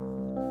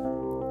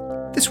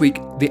This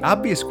week, the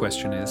obvious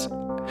question is,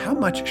 how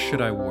much should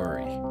I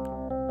worry?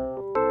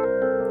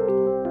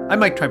 I'm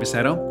Mike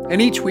Travisano,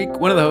 and each week,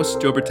 one of the hosts,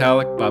 Joe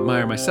Bertalik, Bob Meyer,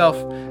 and myself,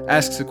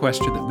 asks a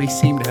question that may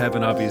seem to have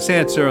an obvious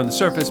answer on the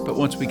surface, but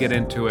once we get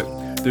into it,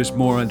 there's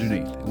more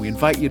underneath. And we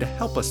invite you to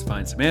help us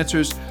find some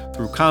answers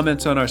through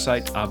comments on our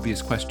site,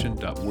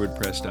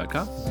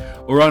 obviousquestion.wordpress.com,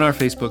 or on our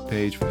Facebook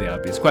page for The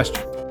Obvious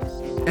Question.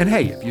 And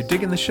hey, if you're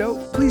digging the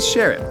show, please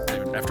share it.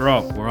 After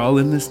all, we're all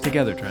in this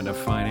together trying to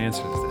find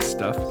answers to this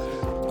stuff.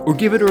 Or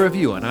give it a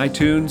review on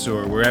iTunes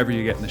or wherever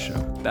you're getting the show.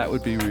 That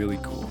would be really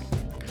cool.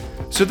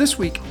 So this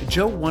week,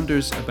 Joe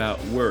wonders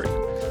about worry.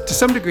 To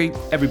some degree,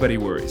 everybody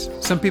worries.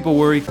 Some people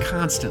worry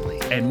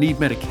constantly and need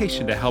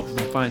medication to help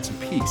them find some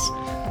peace.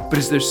 But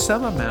is there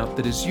some amount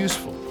that is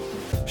useful?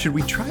 Should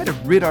we try to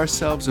rid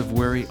ourselves of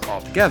worry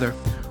altogether,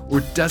 or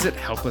does it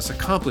help us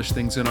accomplish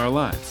things in our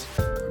lives?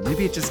 Or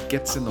maybe it just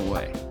gets in the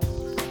way.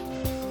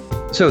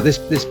 So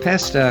this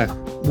past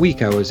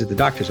week, I was at the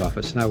doctor's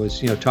office, and I was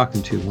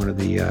talking to one of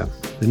the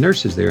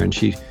nurses there, and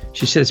she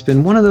said, it's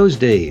been one of those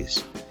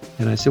days.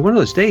 And I said, one of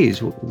those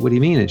days? What do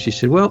you mean? And she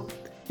said, well,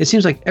 it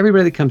seems like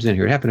everybody that comes in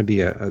here, it happened to be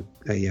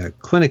a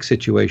clinic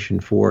situation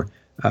for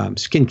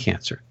skin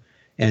cancer.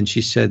 And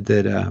she said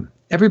that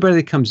everybody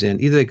that comes in,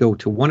 either they go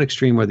to one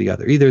extreme or the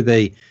other. Either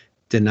they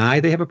deny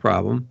they have a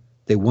problem,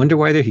 they wonder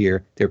why they're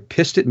here, they're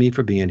pissed at me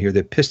for being here,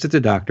 they're pissed at the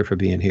doctor for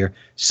being here,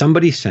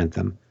 somebody sent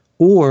them,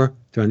 or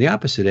they're on the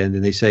opposite end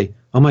and they say,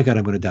 oh my God,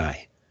 I'm going to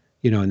die.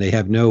 And they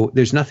have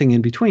there's nothing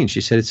in between.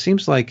 She said, it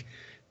seems like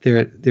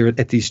they're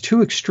at these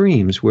two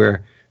extremes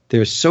where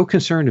they're so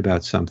concerned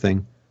about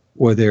something,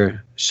 or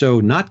they're so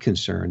not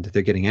concerned that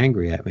they're getting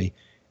angry at me.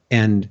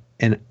 And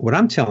what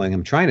I'm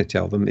trying to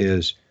tell them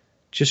is,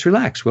 just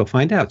relax. We'll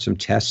find out. Some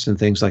tests and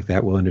things like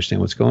that. We'll understand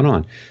what's going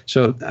on.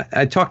 So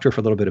I talked to her for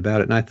a little bit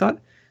about it, and I thought,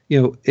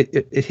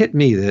 it hit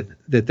me that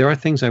there are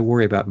things I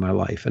worry about in my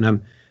life, and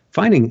I'm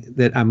finding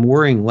that I'm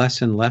worrying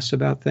less and less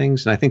about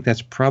things. And I think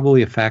that's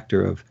probably a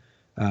factor of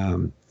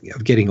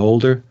getting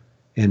older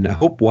and I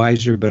hope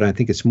wiser, but I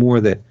think it's more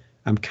that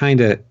I'm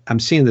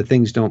seeing that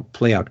things don't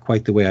play out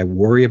quite the way I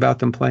worry about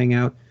them playing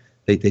out.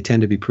 They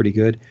tend to be pretty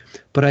good.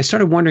 But I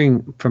started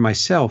wondering for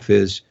myself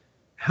is,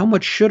 how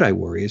much should I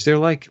worry? Or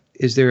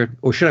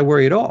should I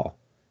worry at all?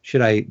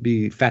 Should I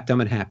be fat,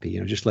 dumb, and happy?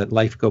 Just let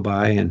life go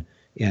by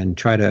and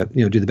try to,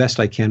 do the best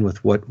I can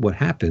with what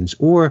happens?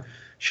 Or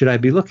should I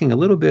be looking a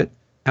little bit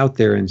out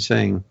there and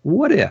saying,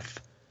 what if?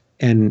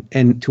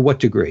 And to what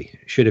degree?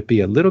 Should it be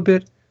a little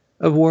bit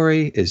of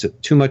worry? Is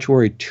it too much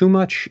worry? Too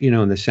much,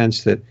 in the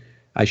sense that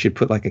I should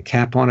put like a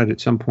cap on it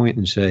at some point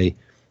and say,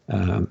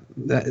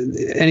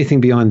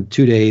 anything beyond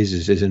 2 days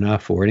is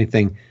enough, or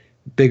anything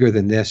bigger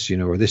than this,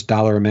 or this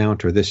dollar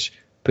amount, or this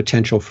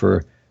potential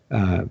for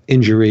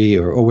injury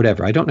or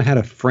whatever. I don't know how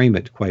to frame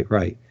it quite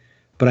right.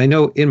 But I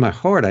know in my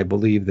heart, I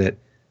believe that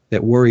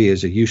worry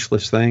is a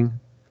useless thing,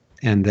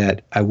 and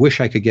that I wish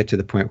I could get to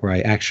the point where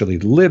I actually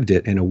lived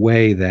it in a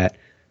way that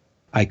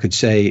I could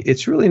say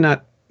it's really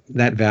not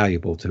that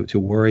valuable to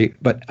worry,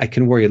 but I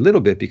can worry a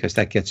little bit because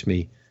that gets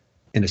me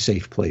in a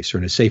safe place or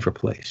in a safer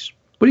place.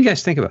 What do you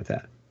guys think about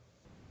that?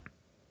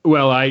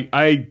 Well,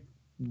 I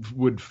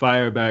would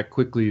fire back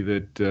quickly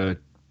that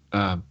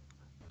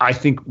I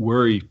think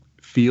worry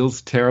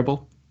feels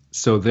terrible.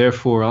 So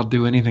therefore, I'll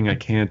do anything I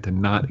can to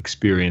not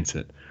experience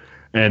it.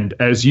 And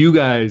as you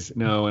guys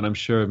know, and I'm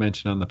sure I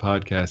mentioned on the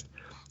podcast,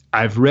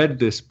 I've read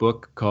this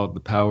book called The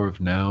Power of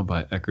Now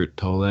by Eckhart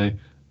Tolle.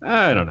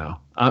 I don't know,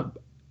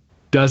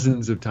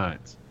 dozens of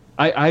times.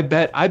 I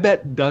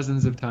bet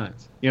dozens of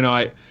times.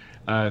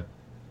 I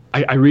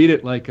read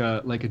it like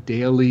a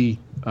daily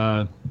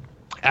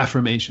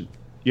affirmation.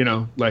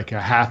 Like a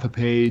half a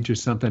page or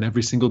something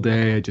every single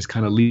day. I just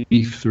kind of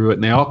leaf through it,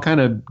 and they all kind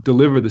of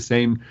deliver the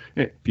same.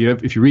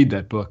 If you read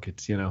that book,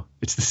 it's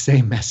the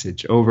same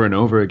message over and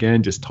over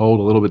again, just told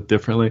a little bit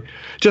differently.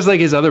 Just like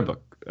his other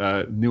book,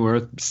 New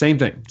Earth, same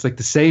thing. It's like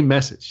the same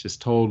message,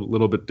 just told a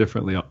little bit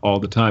differently all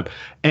the time.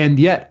 And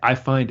yet, I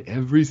find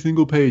every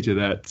single page of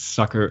that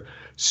sucker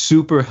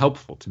super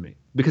helpful to me,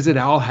 because it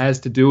all has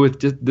to do with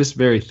just this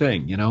very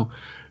thing.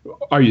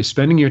 Are you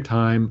spending your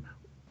time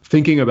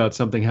thinking about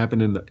something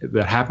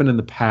that happened in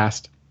the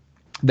past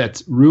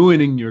that's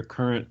ruining your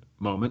current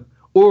moment?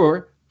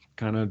 Or,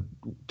 kind of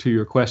to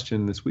your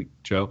question this week,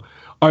 Joe,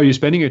 are you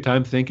spending your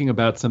time thinking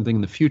about something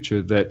in the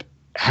future that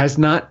has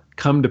not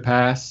come to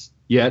pass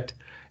yet,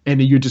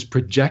 and you're just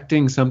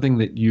projecting something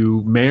that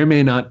you may or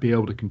may not be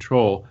able to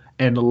control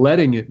and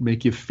letting it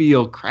make you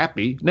feel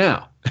crappy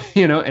now?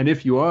 And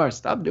if you are,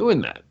 stop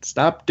doing that.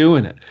 Stop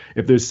doing it.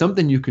 If there's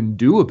something you can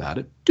do about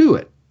it, do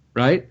it,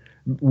 right?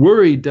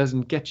 Worry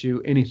doesn't get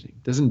you anything,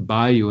 doesn't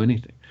buy you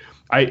anything.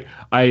 I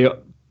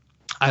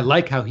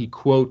like how he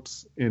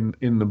quotes in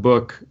the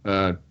book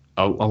a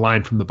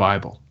line from the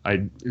Bible.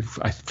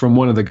 From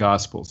one of the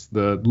Gospels,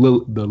 the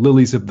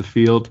lilies of the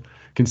field.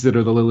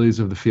 Consider the lilies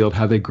of the field,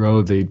 how they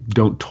grow. They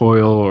don't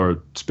toil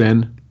or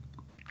spin.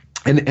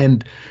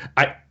 And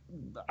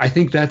I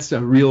think that's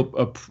a real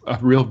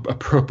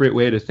appropriate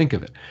way to think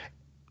of it.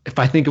 If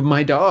I think of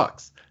my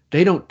dogs,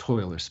 they don't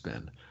toil or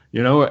spin.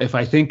 If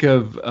I think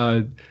of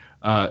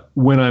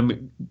when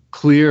I'm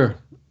clear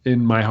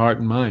in my heart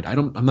and mind,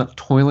 I'm not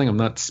toiling, I'm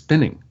not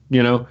spinning.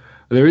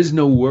 There is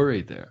no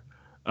worry there.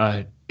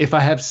 If I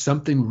have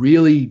something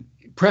really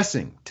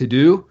pressing to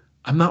do,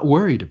 I'm not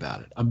worried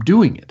about it. I'm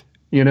doing it.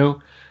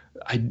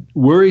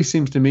 Worry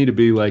seems to me to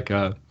be like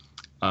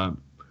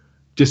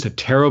just a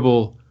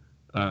terrible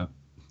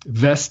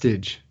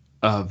vestige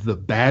of the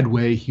bad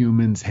way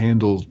humans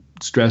handle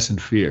stress and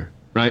fear,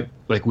 right?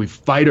 Like we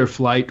fight or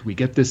flight, we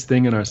get this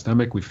thing in our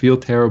stomach, we feel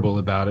terrible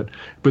about it,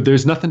 but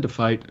there's nothing to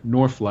fight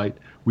nor flight.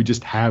 We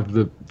just have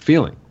the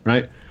feeling,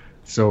 right?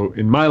 So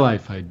in my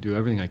life, I do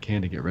everything I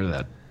can to get rid of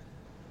that.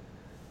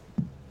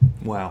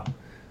 Wow.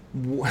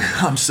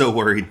 I'm so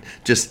worried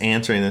just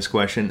answering this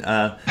question.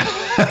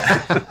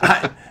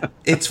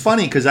 It's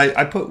funny because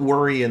I put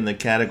worry in the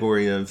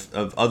category of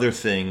other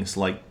things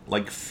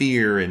like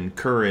fear and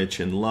courage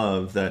and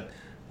love that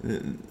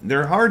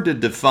they're hard to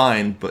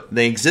define, but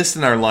they exist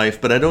in our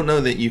life. But I don't know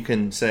that you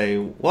can say,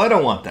 well, I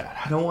don't want that.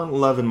 I don't want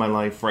love in my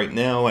life right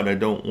now, and I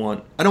don't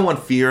want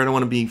fear. I don't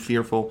want to be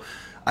fearful.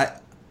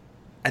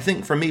 I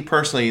think for me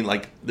personally,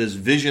 like this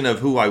vision of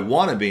who I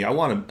want to be,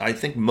 I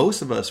think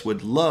most of us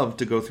would love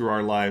to go through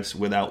our lives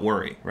without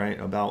worry, right?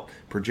 About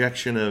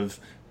projection of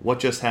what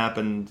just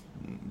happened.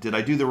 Did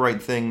I do the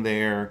right thing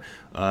there?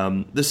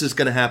 This is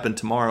going to happen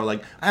tomorrow.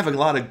 Like I have a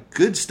lot of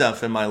good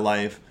stuff in my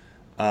life,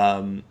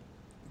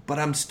 but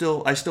I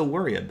still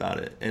worry about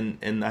it,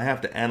 and I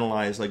have to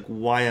analyze like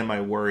why am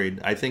I worried?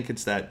 I think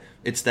it's that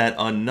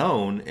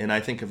unknown, and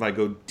I think if I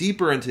go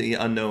deeper into the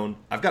unknown,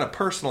 I've got to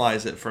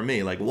personalize it for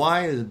me. Like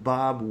why is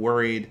Bob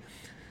worried?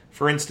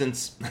 For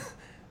instance,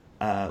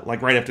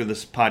 like right after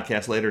this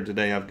podcast later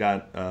today, I've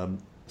got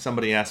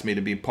somebody asked me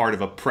to be part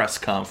of a press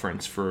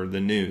conference for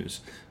the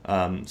news,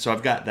 so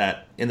I've got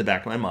that in the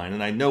back of my mind,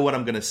 and I know what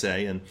I'm going to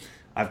say, and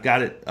I've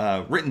got it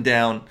written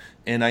down,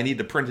 and I need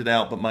to print it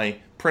out, but my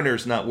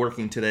printer's not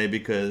working today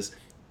because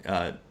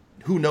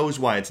who knows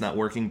why it's not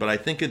working, but I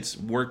think it's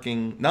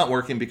not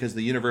working because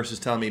the universe is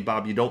telling me,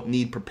 Bob, you don't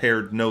need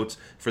prepared notes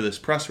for this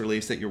press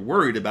release that you're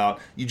worried about.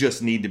 You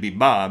just need to be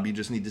Bob. You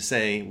just need to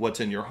say what's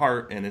in your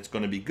heart, and it's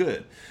going to be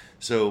good.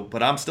 So,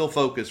 but I'm still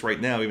focused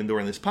right now, even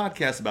during this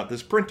podcast, about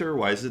this printer.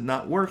 Why is it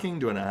not working?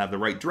 Do I not have the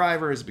right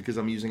driver? Is it because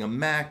I'm using a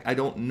Mac? I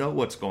don't know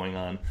what's going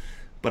on,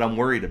 but I'm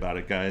worried about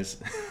it, guys.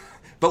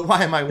 But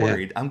why am I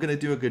worried? Yeah. I'm going to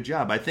do a good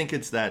job. I think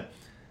it's that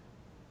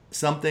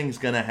something's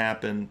going to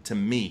happen to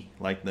me,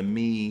 like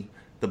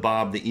the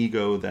Bob, the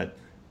ego, that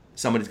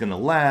somebody's going to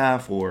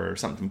laugh or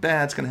something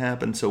bad's going to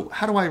happen. So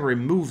how do I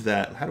remove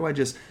that? How do I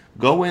just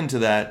go into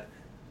that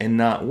and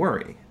not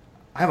worry?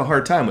 I have a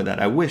hard time with that.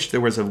 I wish there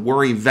was a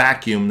worry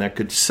vacuum that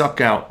could suck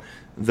out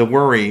the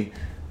worry,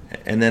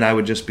 and then I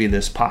would just be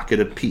this pocket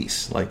of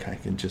peace. Like I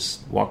can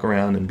just walk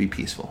around and be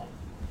peaceful.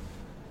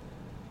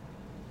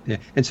 Yeah,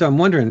 and so I'm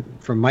wondering,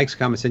 from Mike's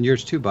comments and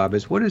yours too, Bob,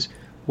 is what is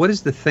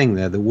the thing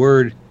there, the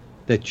word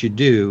that you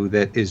do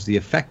that is the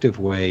effective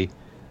way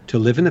to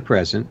live in the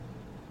present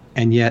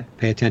and yet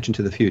pay attention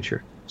to the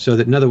future? So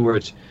that, in other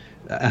words,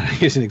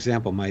 here's an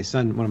example. One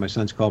of my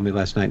sons called me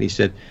last night and he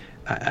said,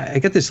 I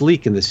got this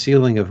leak in the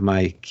ceiling of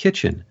my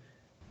kitchen,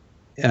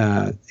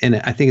 and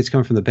I think it's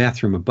coming from the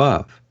bathroom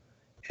above.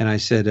 And I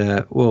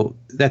said, well,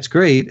 that's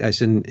great. I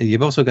said,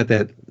 you've also got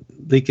that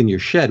leak in your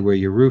shed where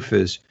your roof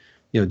is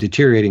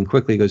deteriorating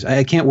quickly. He goes,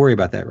 I can't worry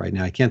about that right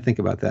now. I can't think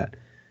about that.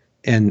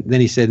 And then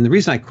he said, and the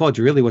reason I called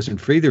you really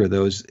wasn't for either of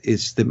those,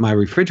 is that my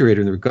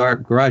refrigerator in the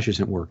garage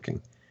isn't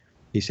working.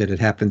 He said it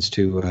happens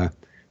to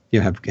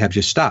have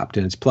just stopped,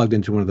 and it's plugged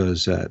into one of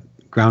those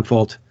ground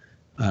fault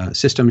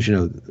systems,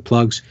 the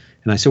plugs.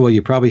 And I said, well,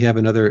 you probably have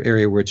another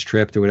area where it's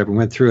tripped or whatever.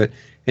 Went through it,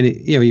 and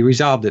he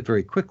resolved it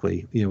very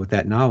quickly, with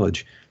that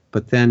knowledge.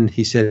 But then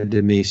he said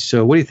to me,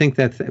 so what do you think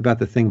about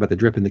the thing about the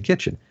drip in the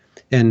kitchen?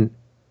 And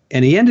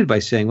he ended by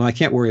saying, well, I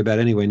can't worry about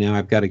it anyway now.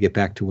 I've got to get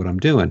back to what I'm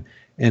doing.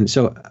 And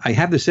so I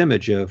have this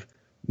image of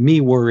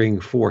me worrying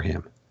for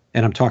him.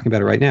 And I'm talking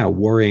about it right now,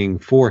 worrying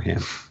for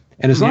him.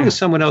 And as long as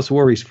someone else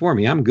worries for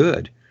me, I'm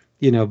good.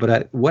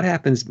 But what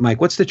happens,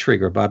 Mike, what's the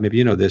trigger? Bob, maybe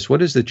you know this.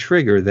 What is the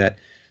trigger that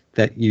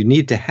you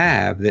need to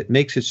have that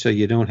makes it so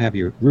you don't have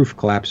your roof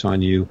collapse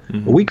on you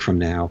a week from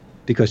now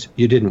because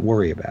you didn't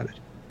worry about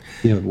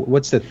it?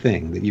 What's the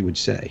thing that you would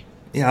say?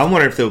 Yeah, I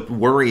wonder if the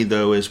worry,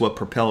 though, is what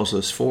propels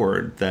us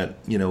forward,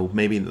 that,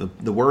 maybe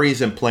the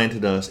worries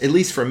implanted us. At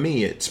least for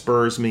me, it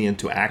spurs me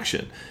into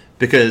action.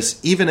 Because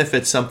even if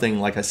it's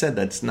something, like I said,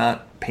 that's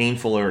not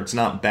painful or it's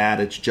not bad,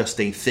 it's just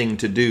a thing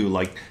to do,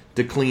 like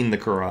to clean the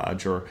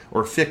garage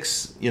or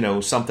fix,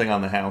 something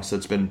on the house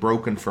that's been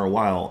broken for a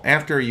while.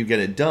 After you get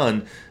it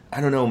done, I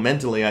don't know,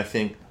 mentally I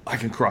think I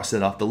can cross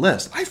it off the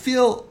list. I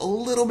feel a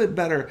little bit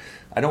better.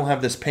 I don't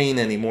have this pain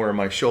anymore in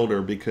my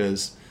shoulder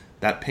because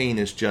that pain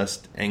is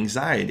just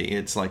anxiety.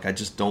 It's like I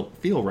just don't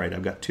feel right.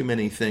 I've got too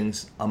many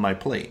things on my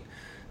plate.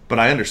 But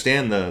I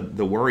understand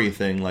the worry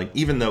thing. Like,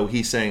 even though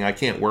he's saying I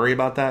can't worry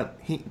about that,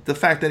 the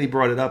fact that he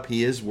brought it up,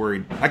 he is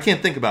worried. I can't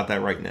think about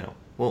that right now.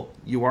 Well,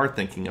 you are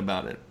thinking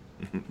about it.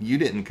 You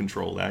didn't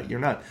control that.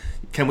 You're not.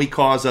 Can we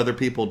cause other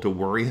people to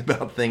worry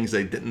about things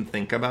they didn't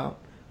think about?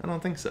 I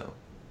don't think so.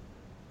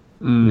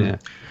 Yeah.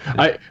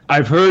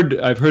 I've heard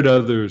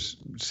others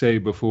say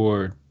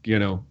before,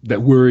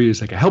 that worry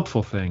is like a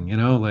helpful thing,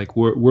 like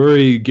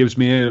worry gives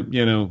me,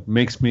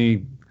 makes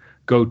me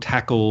go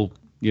tackle,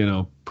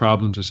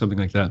 problems or something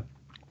like that.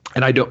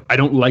 And I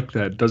don't like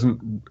that.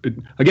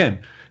 Again,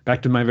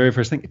 back to my very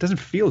first thing, it doesn't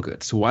feel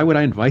good. So why would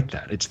I invite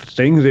that? It's the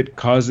thing that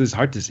causes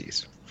heart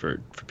disease,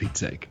 for Pete's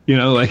sake,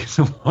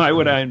 so why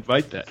would I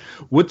invite that?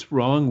 What's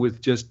wrong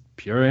with just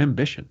pure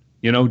ambition?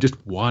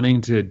 Just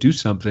wanting to do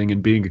something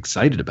and being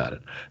excited about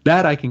it.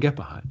 That I can get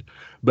behind.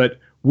 But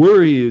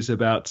worry is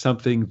about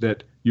something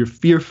that you're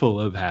fearful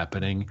of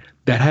happening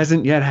that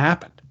hasn't yet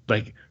happened.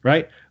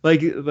 Right?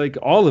 Like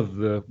all of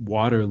the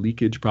water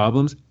leakage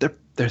problems,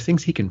 they're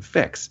things he can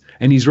fix.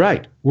 And he's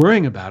right.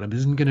 Worrying about them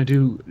isn't going to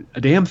do a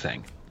damn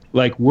thing.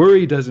 Like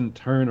worry doesn't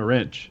turn a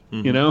wrench,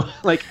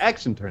 like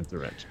action turns the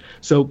wrench.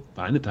 So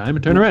find the time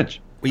and turn a wrench.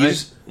 Well,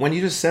 when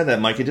you just said that,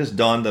 Mike, it just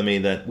dawned on me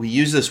that we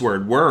use this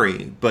word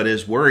worry, but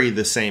is worry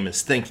the same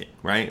as thinking,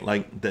 right?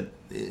 Like, that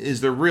is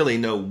there really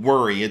no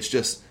worry? It's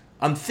just,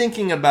 I'm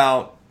thinking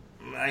about,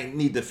 I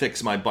need to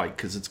fix my bike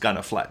because it's got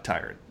a flat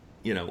tire.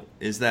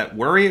 Is that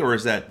worry or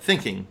is that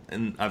thinking?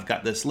 And I've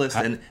got this list.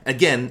 And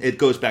again, it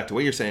goes back to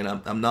what you're saying.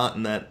 I'm not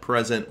in that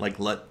present, like,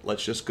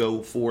 let's just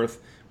go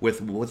forth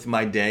with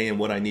my day and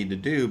what I need to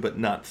do, but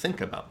not think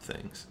about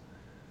things.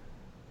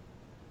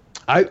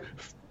 I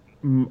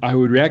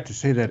would react to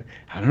say that,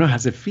 I don't know,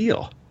 how's it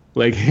feel?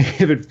 Like,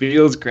 if it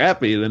feels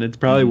crappy, then it's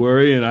probably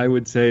worry, and I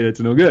would say that's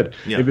no good.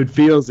 Yeah. If it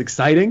feels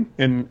exciting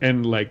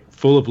and like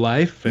full of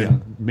life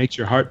and makes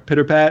your heart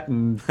pitter-pat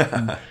and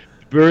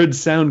birds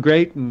sound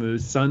great and the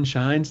sun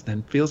shines,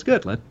 then feels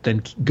good.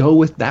 Then go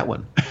with that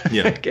one.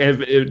 Yeah.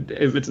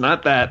 If it's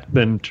not that,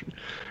 then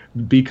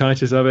be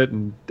conscious of it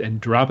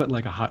and drop it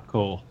like a hot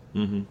coal.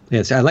 Mm-hmm.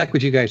 Yes, I like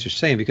what you guys are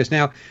saying, because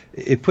now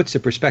it puts a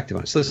perspective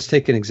on it. So let's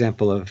take an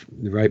example of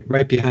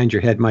right behind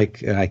your head,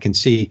 Mike. I can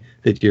see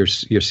that your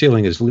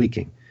ceiling is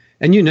leaking,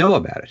 and you know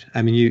about it.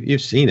 I mean,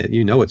 you've seen it.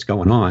 You know what's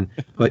going on,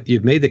 but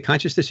you've made the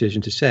conscious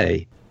decision to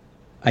say,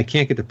 I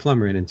can't get the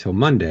plumber in until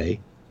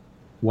Monday.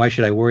 Why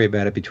should I worry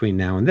about it between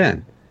now and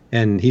then?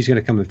 And he's going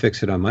to come and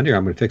fix it on Monday, or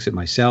I'm going to fix it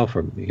myself,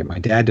 or get my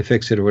dad to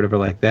fix it, or whatever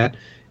like that.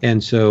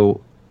 And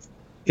so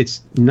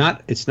it's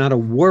not a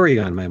worry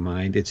on my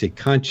mind. It's a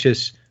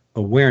conscious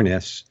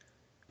awareness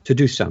to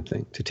do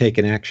something, to take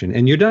an action,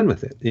 and you're done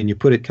with it. And you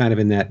put it kind of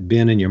in that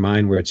bin in your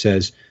mind where it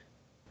says,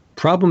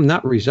 problem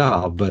not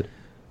resolved, but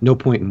no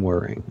point in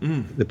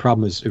worrying. The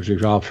problem is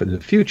resolved for the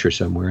future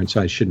somewhere, and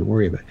so I shouldn't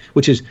worry about it.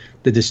 Which is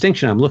the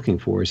distinction I'm looking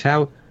for, is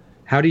how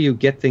do you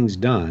get things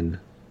done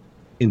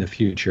in the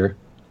future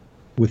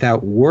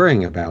without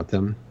worrying about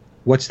them?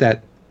 What's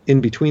that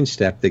in-between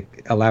step that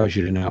allows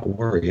you to not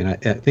worry? And I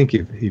think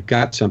you've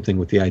got something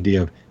with the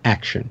idea of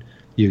action.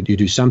 You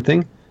do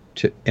something,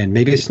 and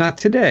maybe it's not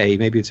today,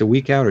 maybe it's a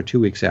week out or 2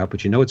 weeks out,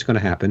 but you know it's going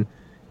to happen,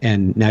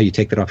 and now you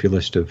take that off your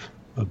list of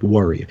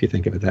worry, if you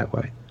think of it that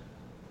way.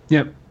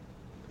 Yep.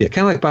 Yeah,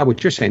 kind of like, Bob,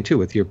 what you're saying too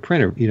with your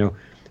printer.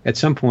 At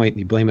some point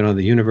you blame it on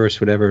the universe,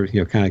 whatever,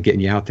 kind of getting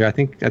you out there. I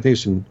think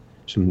there's some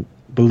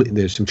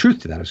truth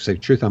to that. I was going to say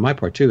truth on my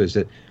part too, is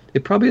that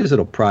it probably is a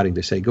little prodding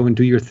to say, go and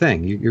do your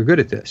thing. You're good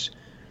at this.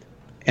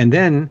 And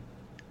then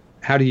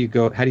how do you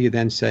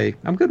then say,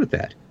 I'm good with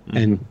that? Mm-hmm.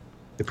 And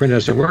the printer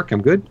doesn't work,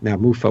 I'm good. Now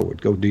move forward.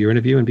 Go do your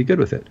interview and be good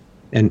with it.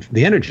 And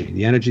the energy,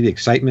 the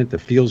excitement, that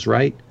feels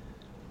right.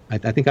 I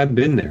think I've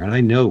been there, and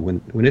I know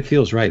when it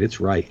feels right, it's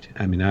right.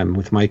 I mean, I'm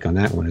with Mike on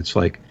that one. It's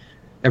like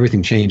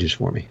everything changes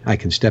for me. I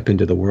can step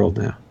into the world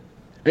now.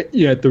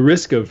 Yeah, at the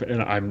risk of,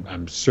 and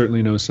I'm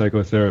certainly no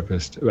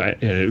psychotherapist,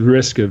 at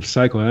risk of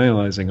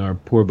psychoanalyzing our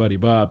poor buddy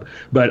Bob,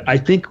 but I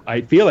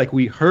feel like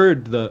we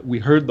heard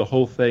the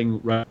whole thing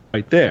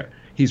right there.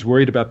 He's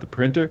worried about the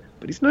printer,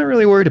 but he's not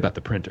really worried about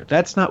the printer.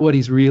 That's not what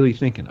he's really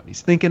thinking of.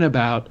 He's thinking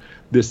about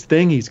this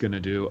thing he's going to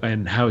do,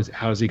 and how's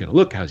he going to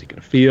look? How's he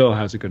going to feel?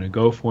 How's it going to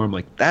go for him?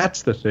 Like,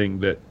 that's the thing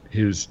that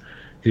his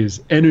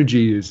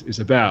energy is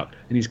about.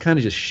 And he's kind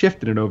of just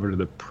shifted it over to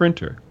the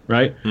printer,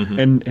 right? Mm-hmm.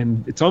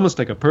 And it's almost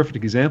like a perfect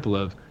example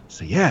of,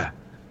 so yeah,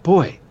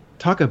 boy,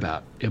 talk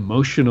about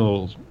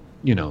emotional,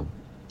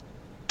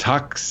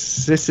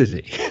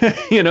 toxicity.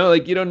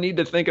 Like, you don't need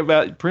to think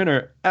about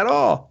printer at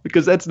all,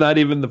 because that's not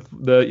even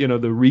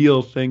the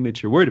real thing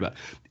that you're worried about,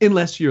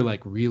 unless you're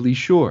like really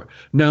sure.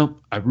 No,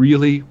 I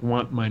really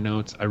want my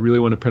notes. I really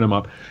want to print them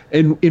up.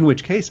 And in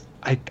which case,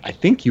 I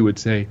think you would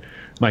say,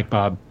 Mike,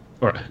 Bob,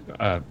 or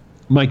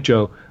Mike,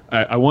 Joe,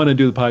 I want to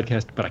do the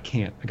podcast, but I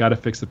can't. I got to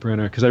fix the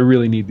printer because I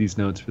really need these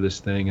notes for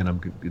this thing,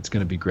 and it's going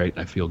to be great.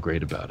 And I feel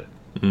great about it.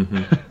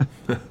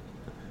 Mm-hmm.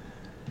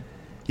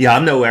 Yeah,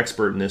 I'm no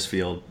expert in this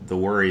field, the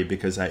worry,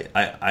 because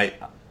I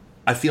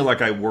feel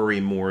like I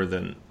worry more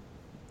than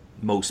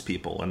most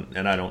people,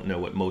 and I don't know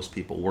what most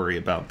people worry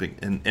about.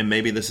 And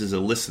maybe this is a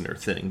listener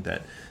thing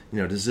that,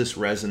 does this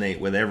resonate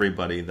with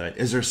everybody? That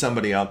is there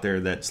somebody out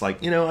there that's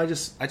like, I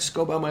just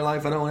go about my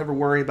life, I don't ever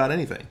worry about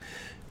anything.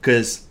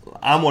 Because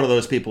I'm one of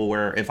those people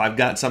where if I've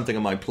got something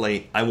on my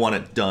plate, I want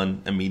it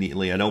done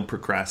immediately. I don't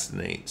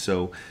procrastinate.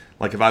 So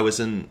Like if I was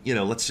in,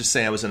 let's just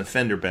say I was in a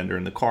fender bender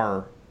and the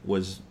car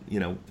was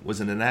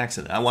in an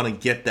accident. I want to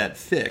get that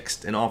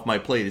fixed and off my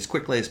plate as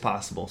quickly as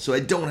possible so I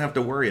don't have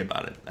to worry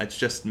about it. That's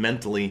just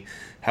mentally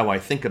how I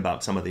think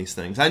about some of these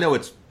things. I know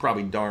it's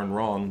probably darn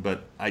wrong,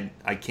 but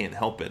I can't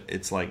help it.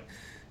 It's like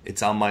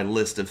it's on my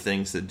list of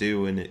things to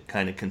do, and it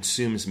kind of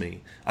consumes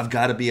me. I've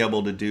got to be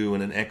able to do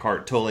in an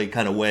Eckhart Tolle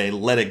kind of way,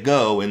 let it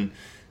go and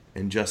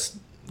just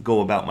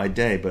go about my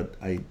day. But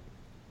I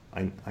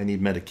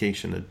need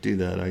medication to do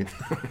that. I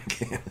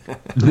can't.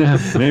 Yeah,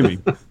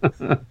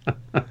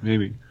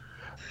 maybe.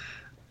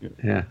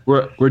 Yeah,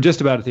 we're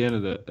just about at the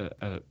end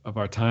of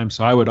our time,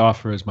 so I would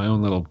offer as my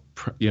own little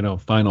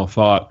final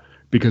thought,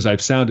 because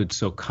I've sounded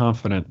so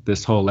confident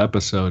this whole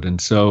episode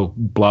and so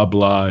blah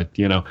blah,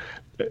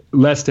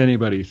 lest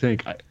anybody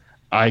think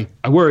I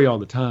worry all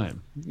the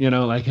time,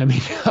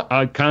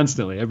 I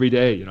constantly every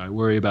day, I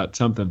worry about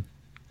something,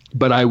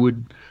 but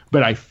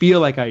I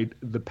feel like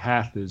the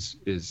path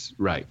is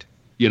right,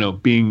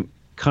 being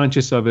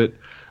conscious of it,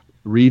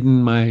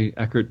 reading my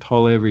Eckhart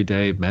Tolle every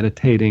day,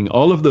 meditating,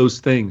 all of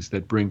those things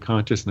that bring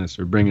consciousness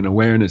or bring an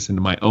awareness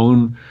into my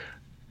own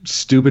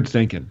stupid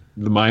thinking,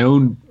 my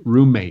own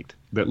roommate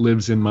that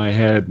lives in my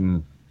head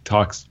and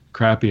talks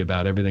crappy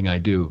about everything I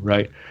do,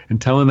 right? And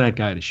telling that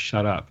guy to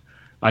shut up,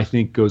 I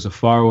think goes a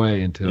far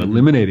way into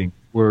eliminating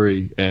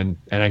worry and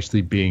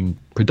actually being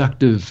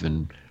productive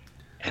and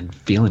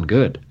feeling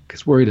good,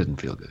 because worry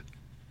doesn't feel good.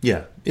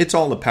 Yeah, it's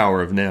all the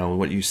power of now.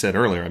 What you said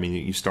earlier, I mean,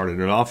 you started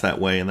it off that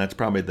way, and that's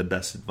probably the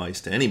best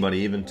advice to anybody,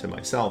 even to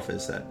myself,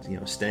 is that,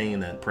 staying in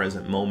that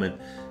present moment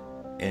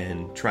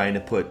and trying to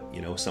put,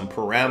 some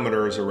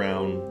parameters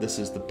around, this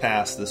is the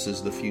past, this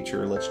is the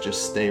future, let's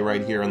just stay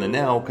right here in the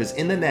now, because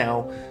in the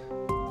now,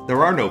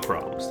 there are no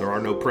problems. There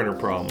are no printer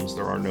problems.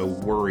 There are no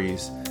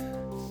worries,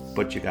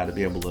 but you got to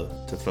be able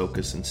to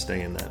focus and stay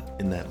in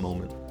that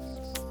moment.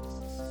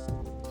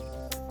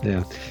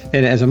 Yeah,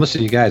 and as I'm listening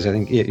to you guys, I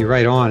think you're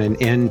right on.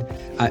 And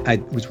I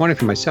was wondering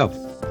for myself,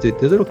 the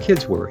little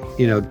kids worry.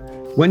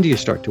 When do you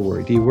start to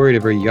worry? Do you worry at a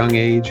very young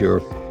age, or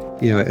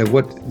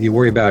what do you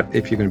worry about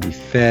if you're going to be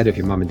fed, if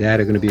your mom and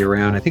dad are going to be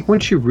around? I think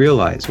once you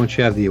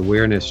have the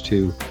awareness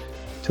to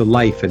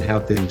life and how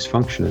things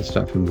function and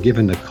stuff, and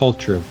given the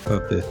culture of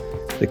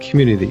the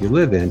community that you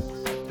live in,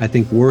 I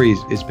think worry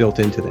is built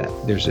into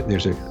that.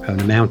 There's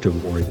an amount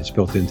of worry that's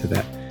built into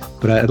that.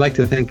 But I'd like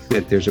to think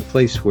that there's a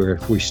place where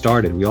we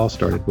all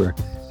started, where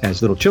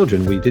as little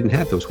children, we didn't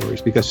have those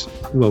worries because,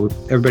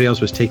 everybody else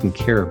was taking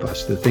care of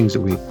us. The things that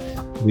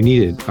we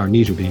needed, our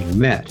needs were being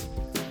met.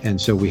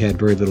 And so we had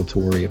very little to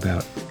worry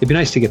about. It'd be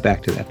nice to get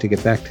back to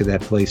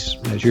that place,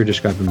 as you're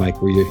describing,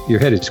 Mike, where your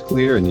head is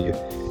clear and you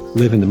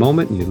live in the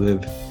moment and you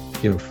live,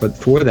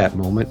 for that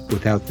moment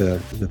without the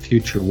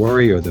future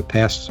worry or the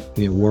past,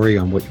 worry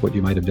on what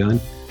you might have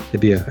done.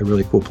 It'd be a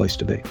really cool place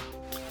to be.